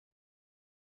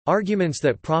Arguments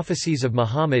that prophecies of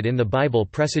Muhammad in the Bible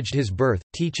presaged his birth,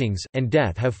 teachings, and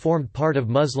death have formed part of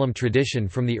Muslim tradition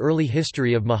from the early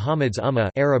history of Muhammad's Ummah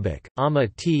Arabic, Ummah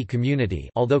community,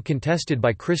 although contested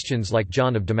by Christians like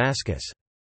John of Damascus.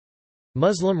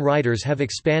 Muslim writers have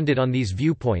expanded on these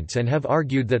viewpoints and have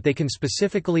argued that they can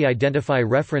specifically identify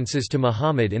references to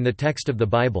Muhammad in the text of the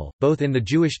Bible, both in the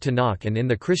Jewish Tanakh and in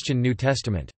the Christian New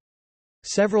Testament.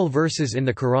 Several verses in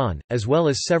the Quran, as well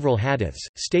as several hadiths,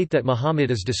 state that Muhammad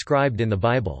is described in the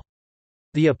Bible.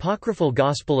 The apocryphal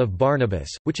Gospel of Barnabas,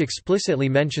 which explicitly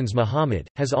mentions Muhammad,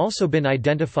 has also been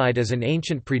identified as an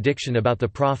ancient prediction about the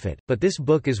prophet, but this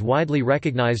book is widely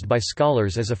recognized by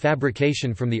scholars as a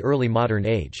fabrication from the early modern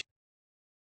age.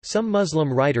 Some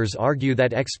Muslim writers argue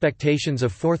that expectations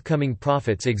of forthcoming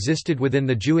prophets existed within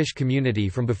the Jewish community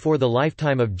from before the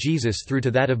lifetime of Jesus through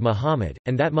to that of Muhammad,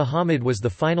 and that Muhammad was the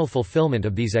final fulfillment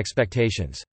of these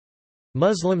expectations.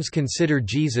 Muslims consider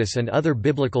Jesus and other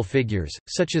biblical figures,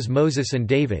 such as Moses and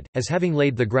David, as having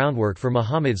laid the groundwork for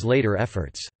Muhammad's later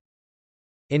efforts.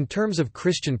 In terms of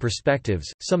Christian perspectives,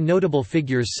 some notable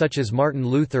figures such as Martin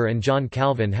Luther and John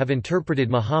Calvin have interpreted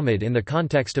Muhammad in the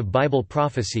context of Bible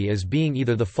prophecy as being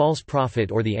either the false prophet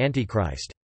or the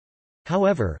Antichrist.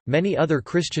 However, many other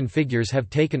Christian figures have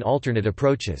taken alternate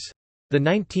approaches. The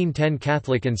 1910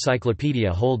 Catholic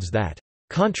Encyclopedia holds that,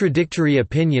 "...contradictory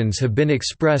opinions have been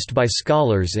expressed by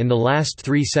scholars in the last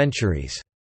 3 centuries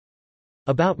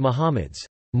about Muhammad's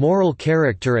moral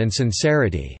character and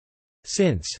sincerity,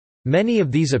 since many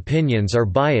of these opinions are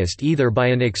biased either by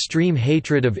an extreme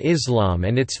hatred of Islam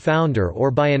and its founder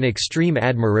or by an extreme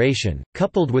admiration,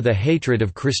 coupled with a hatred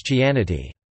of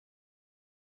Christianity."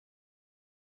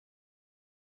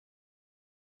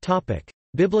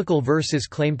 Biblical verses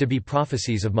claimed to be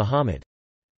prophecies of Muhammad.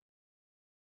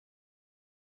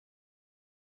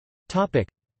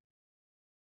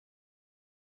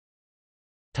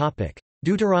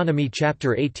 Deuteronomy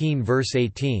chapter 18 verse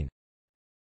 18.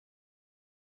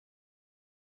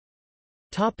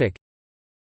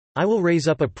 I will raise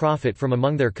up a prophet from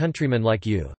among their countrymen like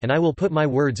you, and I will put my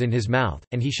words in his mouth,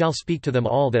 and he shall speak to them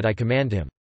all that I command him.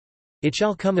 It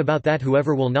shall come about that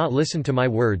whoever will not listen to my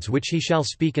words which he shall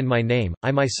speak in my name,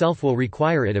 I myself will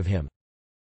require it of him.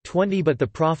 20 But the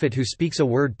prophet who speaks a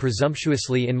word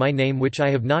presumptuously in my name which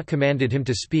I have not commanded him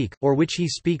to speak, or which he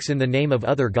speaks in the name of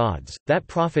other gods, that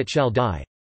prophet shall die.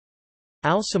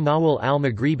 Al-Samawal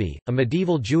al-Maghribi, a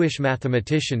medieval Jewish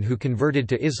mathematician who converted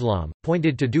to Islam,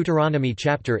 pointed to Deuteronomy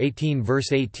chapter 18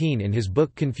 verse 18 in his book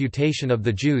Confutation of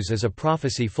the Jews as a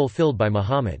prophecy fulfilled by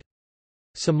Muhammad.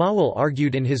 Samawal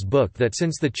argued in his book that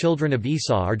since the children of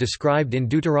Esau are described in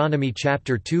Deuteronomy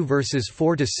chapter 2 verses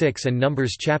 4–6 and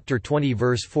Numbers chapter 20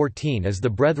 verse 14 as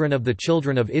the brethren of the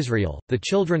children of Israel, the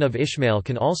children of Ishmael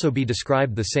can also be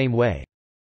described the same way.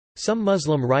 Some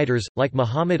Muslim writers, like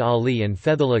Muhammad Ali and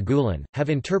Fethullah Gulen, have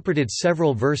interpreted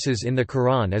several verses in the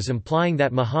Quran as implying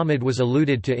that Muhammad was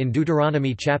alluded to in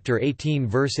Deuteronomy chapter 18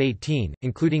 verse 18,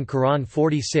 including Quran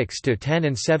 46–10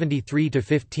 and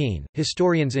 73–15.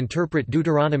 Historians interpret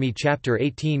Deuteronomy chapter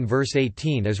 18 verse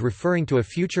 18 as referring to a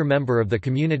future member of the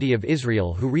community of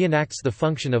Israel who reenacts the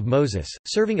function of Moses,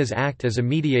 serving as a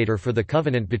mediator for the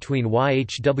covenant between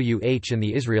YHWH and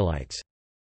the Israelites.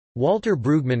 Walter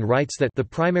Brueggemann writes that the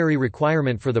primary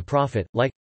requirement for the prophet,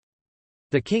 like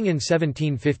the king in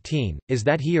 1715, is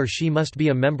that he or she must be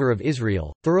a member of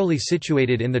Israel, thoroughly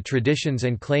situated in the traditions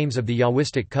and claims of the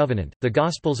Yahwistic covenant. The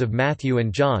Gospels of Matthew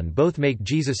and John both make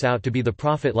Jesus out to be the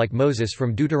prophet like Moses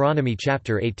from Deuteronomy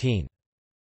chapter 18.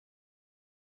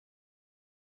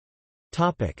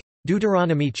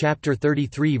 Deuteronomy chapter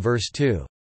 33 verse 2.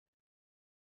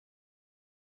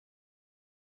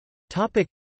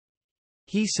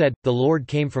 He said, the Lord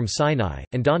came from Sinai,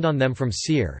 and dawned on them from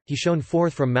Seir, he shone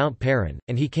forth from Mount Paran,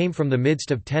 and he came from the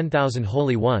midst of 10,000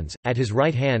 holy ones, at his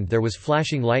right hand there was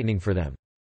flashing lightning for them.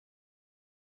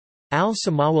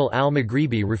 Al-Samawal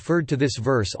al-Maghribi referred to this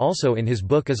verse also in his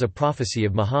book as a prophecy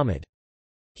of Muhammad.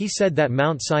 He said that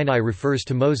Mount Sinai refers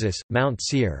to Moses, Mount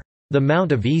Seir, the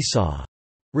Mount of Esau,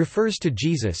 refers to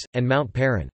Jesus, and Mount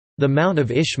Paran, the Mount of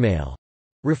Ishmael,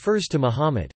 refers to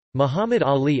Muhammad. Muhammad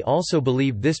Ali also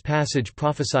believed this passage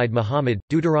prophesied Muhammad.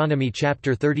 Deuteronomy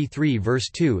chapter 33 verse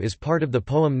 2 is part of the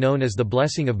poem known as the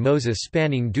Blessing of Moses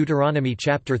spanning Deuteronomy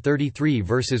chapter 33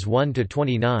 verses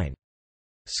 1–29.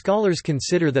 Scholars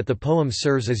consider that the poem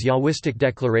serves as Yahwistic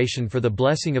declaration for the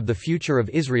blessing of the future of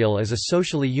Israel as a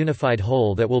socially unified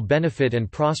whole that will benefit and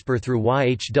prosper through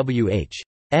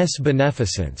YHWH's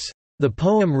beneficence. The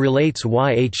poem relates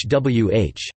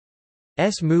YHWH's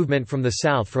movement from the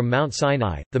south from Mount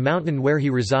Sinai, the mountain where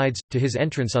he resides, to his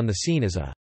entrance on the scene as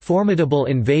a formidable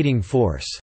invading force.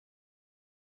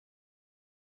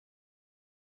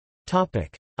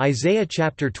 Isaiah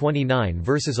chapter 29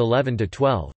 verses 11 to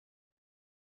 12.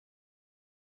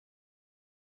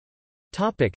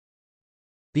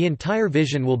 The entire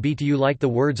vision will be to you like the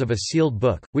words of a sealed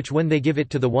book, which when they give it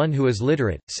to the one who is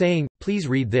literate, saying, "Please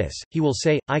read this," he will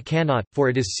say, "I cannot, for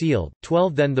it is sealed."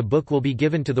 12 Then the book will be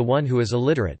given to the one who is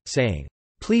illiterate, saying,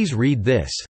 "Please read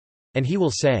this," and he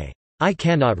will say, "I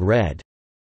cannot read."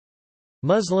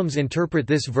 Muslims interpret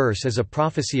this verse as a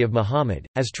prophecy of Muhammad,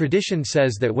 as tradition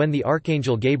says that when the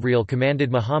archangel Gabriel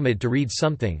commanded Muhammad to read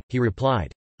something, he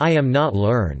replied, "I am not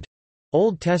learned."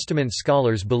 Old Testament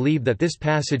scholars believe that this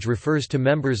passage refers to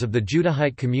members of the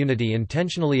Judahite community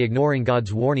intentionally ignoring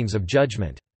God's warnings of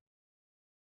judgment.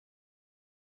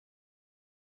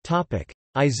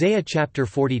 Isaiah chapter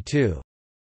 42.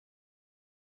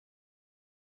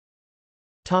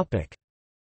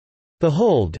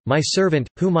 Behold, my servant,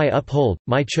 whom I uphold,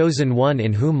 my chosen one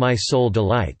in whom my soul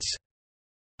delights.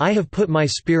 I have put my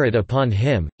spirit upon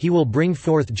him, he will bring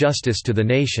forth justice to the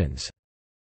nations.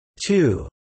 2.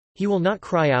 He will not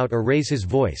cry out or raise his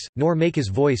voice, nor make his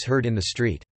voice heard in the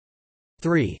street.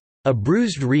 3. A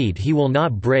bruised reed he will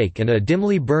not break and a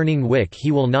dimly burning wick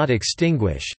he will not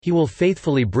extinguish, he will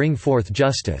faithfully bring forth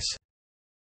justice.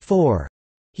 4.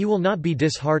 He will not be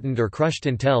disheartened or crushed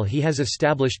until he has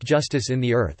established justice in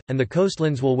the earth, and the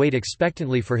coastlands will wait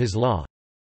expectantly for his law.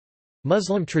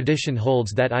 Muslim tradition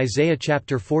holds that Isaiah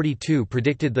chapter 42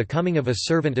 predicted the coming of a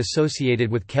servant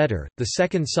associated with Kedar, the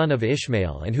second son of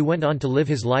Ishmael and who went on to live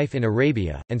his life in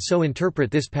Arabia, and so interpret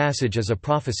this passage as a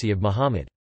prophecy of Muhammad.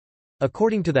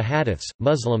 According to the hadiths,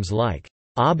 Muslims like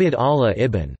Abd Allah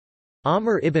ibn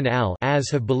Amr ibn al-As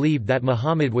have believed that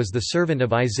Muhammad was the servant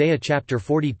of Isaiah chapter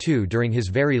 42 during his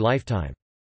very lifetime.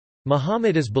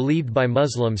 Muhammad is believed by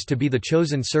Muslims to be the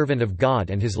chosen servant of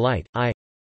God and his light.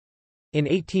 In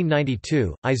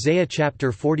 1892, Isaiah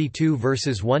chapter 42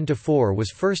 verses 1–4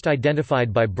 was first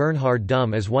identified by Bernhard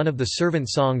Dumm as one of the servant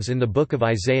songs in the Book of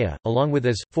Isaiah, along with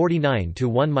Is.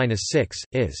 49–1–6,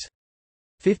 Is.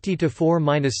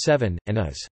 50–4–7, and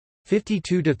Is.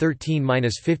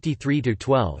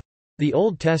 52–13–53–12. The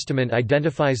Old Testament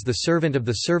identifies the servant of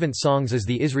the servant songs as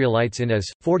the Israelites in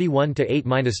Is.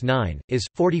 41–8–9, Is.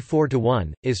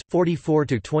 44–1, Is.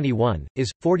 44–21,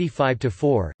 Is.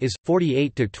 45–4, Is.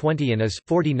 48–20 and Is.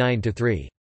 49–3.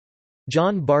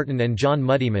 John Barton and John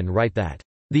Muddyman write that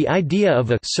the idea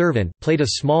of a servant played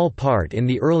a small part in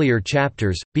the earlier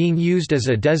chapters, being used as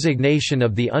a designation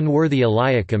of the unworthy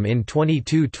Eliakim in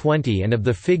 22:20 and of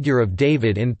the figure of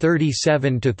David in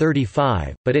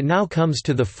 37–35, but it now comes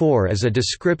to the fore as a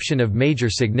description of major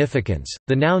significance,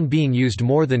 the noun being used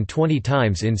more than 20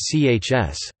 times in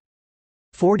Chs.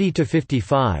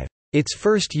 40–55. Its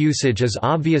first usage is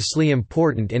obviously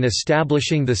important in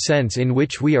establishing the sense in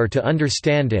which we are to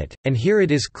understand it, and here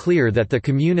it is clear that the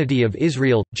community of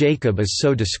Israel, Jacob is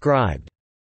so described.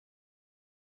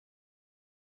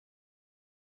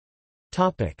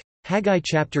 Haggai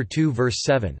chapter 2 verse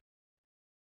 7.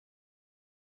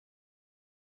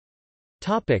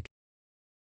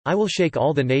 I will shake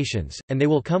all the nations, and they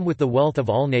will come with the wealth of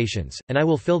all nations, and I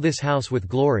will fill this house with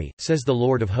glory, says the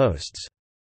Lord of hosts.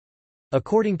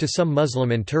 According to some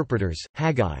Muslim interpreters,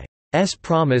 Haggai's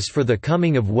promise for the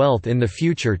coming of wealth in the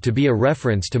future to be a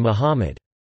reference to Muhammad's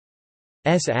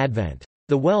advent.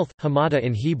 The wealth, hamada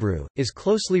in Hebrew, is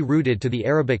closely rooted to the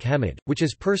Arabic hemad, which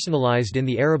is personalized in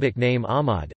the Arabic name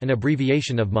Ahmad, an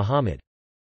abbreviation of Muhammad.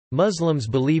 Muslims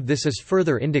believe this is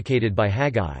further indicated by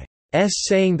Haggai's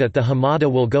saying that the Hamada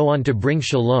will go on to bring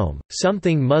shalom,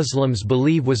 something Muslims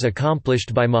believe was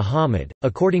accomplished by Muhammad.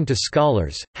 According to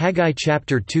scholars, Haggai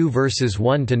chapter 2 verses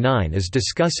 1–9 is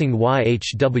discussing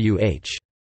YHWH's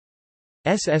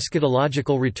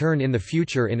eschatological return in the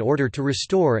future in order to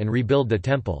restore and rebuild the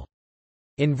temple.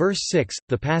 In verse 6,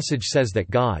 the passage says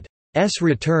that God's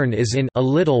return is in a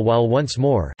little while once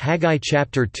more, Haggai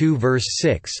chapter 2 verse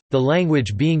 6, the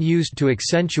language being used to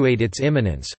accentuate its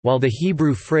imminence, while the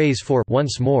Hebrew phrase for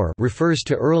once more refers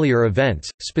to earlier events,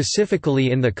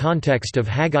 specifically in the context of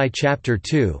Haggai chapter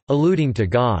 2, alluding to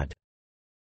God's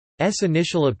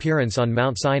initial appearance on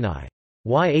Mount Sinai.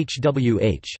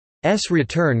 YHWH's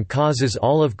return causes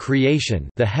all of creation,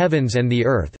 the heavens and the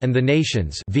earth and the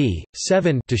nations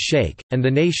v7 to shake, and the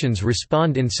nations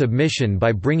respond in submission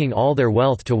by bringing all their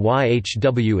wealth to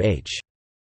YHWH's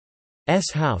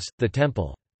house, the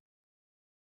temple.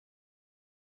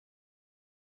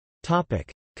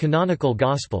 Canonical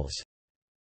Gospels.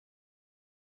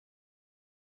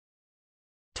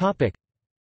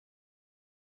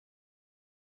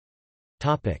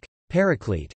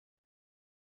 Paraclete.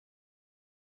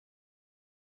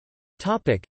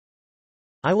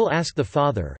 I will ask the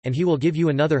Father, and he will give you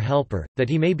another helper, that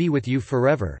he may be with you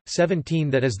forever. 17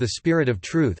 That is the Spirit of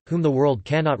truth, whom the world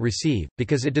cannot receive,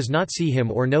 because it does not see him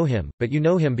or know him, but you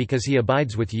know him because he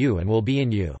abides with you and will be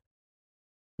in you.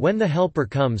 When the Helper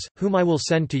comes, whom I will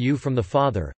send to you from the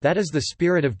Father, that is the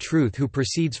Spirit of truth who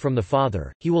proceeds from the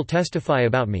Father, he will testify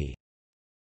about me.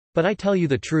 But I tell you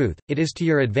the truth, it is to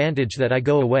your advantage that I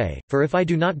go away, for if I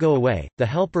do not go away, the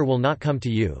Helper will not come to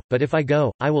you, but if I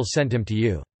go, I will send him to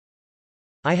you.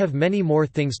 I have many more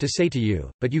things to say to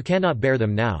you, but you cannot bear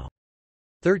them now.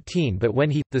 13 But when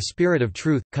he, the Spirit of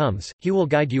truth, comes, he will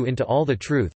guide you into all the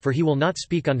truth, for he will not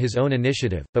speak on his own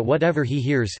initiative, but whatever he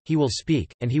hears, he will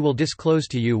speak, and he will disclose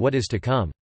to you what is to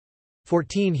come.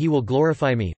 14 He will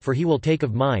glorify me, for he will take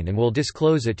of mine and will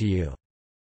disclose it to you.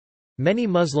 Many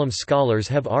Muslim scholars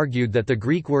have argued that the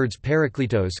Greek words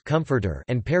parakletos comforter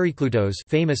and periklutos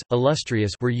famous,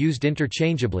 illustrious were used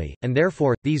interchangeably, and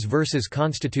therefore, these verses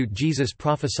constitute Jesus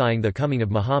prophesying the coming of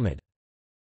Muhammad.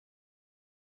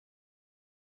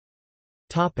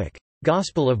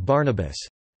 Gospel of Barnabas.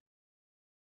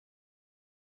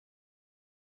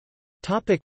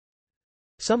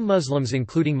 Some Muslims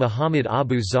including Muhammad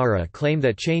Abu Zahra claim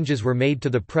that changes were made to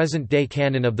the present-day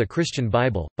canon of the Christian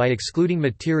Bible, by excluding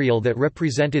material that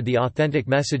represented the authentic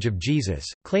message of Jesus,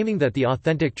 claiming that the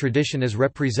authentic tradition is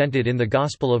represented in the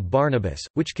Gospel of Barnabas,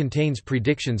 which contains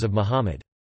predictions of Muhammad.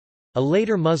 A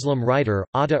later Muslim writer,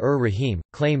 Ata-ur-Rahim,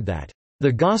 claimed that,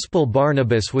 "The Gospel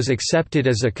Barnabas was accepted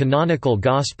as a canonical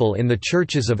gospel in the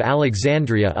churches of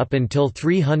Alexandria up until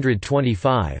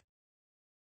 325.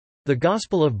 The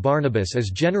Gospel of Barnabas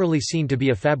is generally seen to be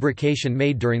a fabrication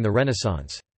made during the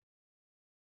Renaissance.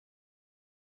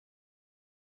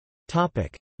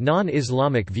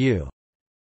 Non-Islamic view.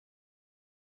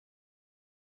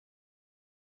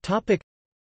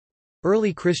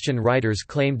 Early Christian writers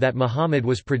claimed that Muhammad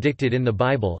was predicted in the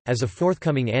Bible, as a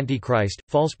forthcoming Antichrist,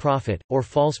 false prophet, or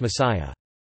false Messiah.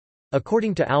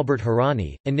 According to Albert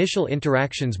Harani, initial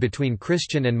interactions between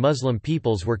Christian and Muslim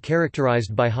peoples were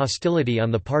characterized by hostility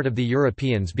on the part of the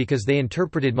Europeans because they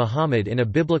interpreted Muhammad in a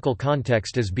biblical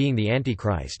context as being the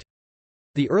Antichrist.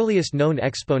 The earliest known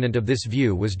exponent of this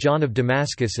view was John of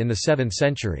Damascus in the 7th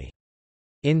century.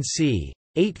 In c.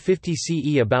 850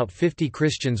 CE about 50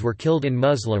 Christians were killed in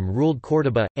Muslim-ruled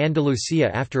Córdoba, Andalusia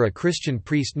after a Christian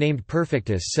priest named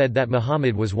Perfectus said that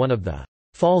Muhammad was one of the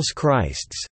false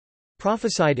Christs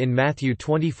prophesied in Matthew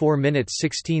 24 minutes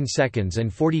 16 seconds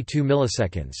and 42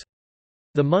 milliseconds.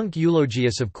 The monk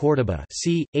Eulogius of Córdoba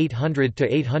c.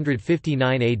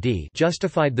 800–859 AD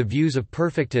justified the views of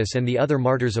Perfectus and the other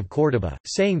martyrs of Córdoba,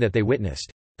 saying that they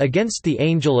witnessed, "against the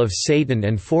angel of Satan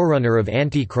and forerunner of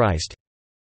Antichrist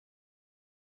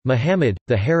Muhammad,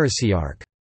 the heresiarch."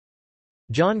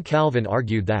 John Calvin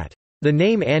argued that, "The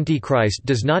name Antichrist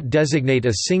does not designate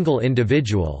a single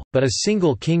individual, but a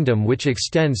single kingdom which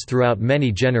extends throughout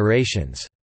many generations,"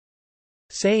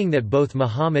 saying that both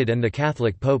Muhammad and the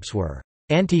Catholic popes were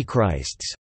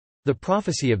Antichrists. The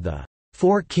prophecy of the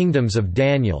four kingdoms of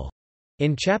Daniel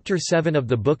in chapter 7 of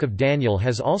the Book of Daniel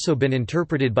has also been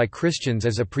interpreted by Christians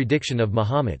as a prediction of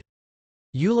Muhammad.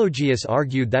 Eulogius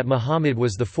argued that Muhammad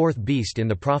was the fourth beast in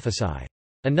the prophecy.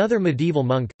 Another medieval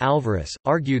monk, Alvarez,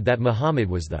 argued that Muhammad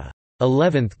was the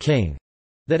 11th king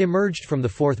that emerged from the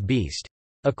fourth beast.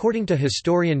 According to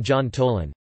historian John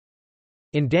Tolan,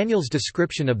 in Daniel's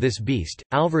description of this beast,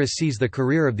 Alvarez sees the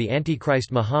career of the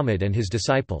Antichrist Muhammad and his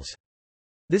disciples.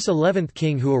 This 11th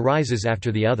king who arises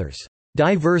after the others,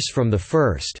 diverse from the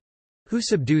first, who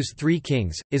subdues three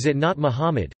kings, is it not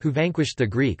Muhammad, who vanquished the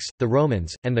Greeks, the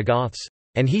Romans, and the Goths?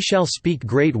 And he shall speak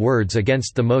great words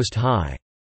against the Most High.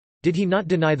 Did he not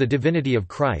deny the divinity of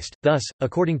Christ, thus,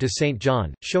 according to St.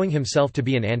 John, showing himself to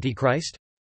be an Antichrist?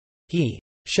 He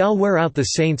shall wear out the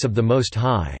saints of the Most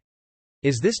High.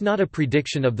 Is this not a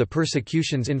prediction of the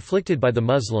persecutions inflicted by the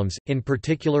Muslims, in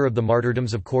particular of the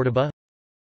martyrdoms of Córdoba?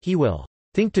 He will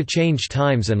think to change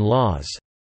times and laws.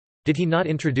 Did he not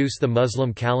introduce the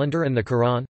Muslim calendar and the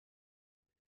Quran?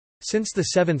 Since the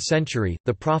 7th century,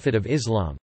 the Prophet of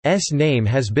Islam's name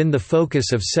has been the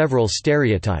focus of several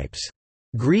stereotypes.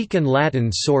 Greek and Latin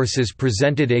sources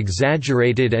presented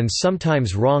exaggerated and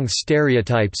sometimes wrong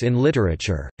stereotypes in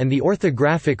literature, and the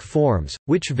orthographic forms,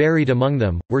 which varied among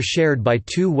them, were shared by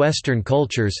two Western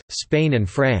cultures, Spain and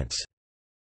France.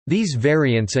 These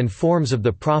variants and forms of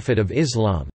the Prophet of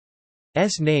Islam's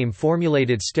name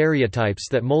formulated stereotypes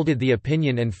that molded the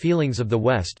opinion and feelings of the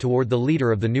West toward the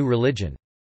leader of the new religion.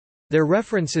 Their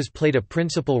references played a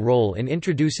principal role in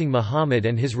introducing Muhammad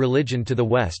and his religion to the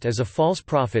West as a false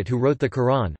prophet who wrote the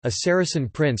Quran, a Saracen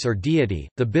prince or deity,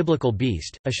 the biblical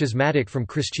beast, a schismatic from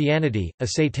Christianity, a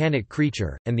satanic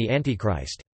creature, and the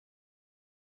Antichrist.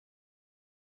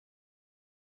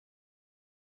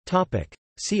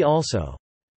 See also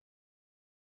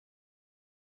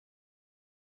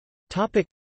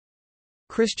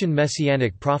Christian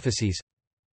messianic prophecies.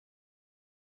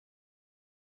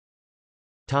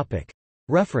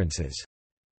 References.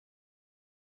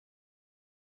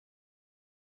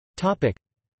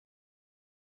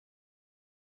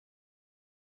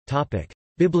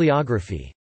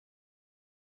 Bibliography.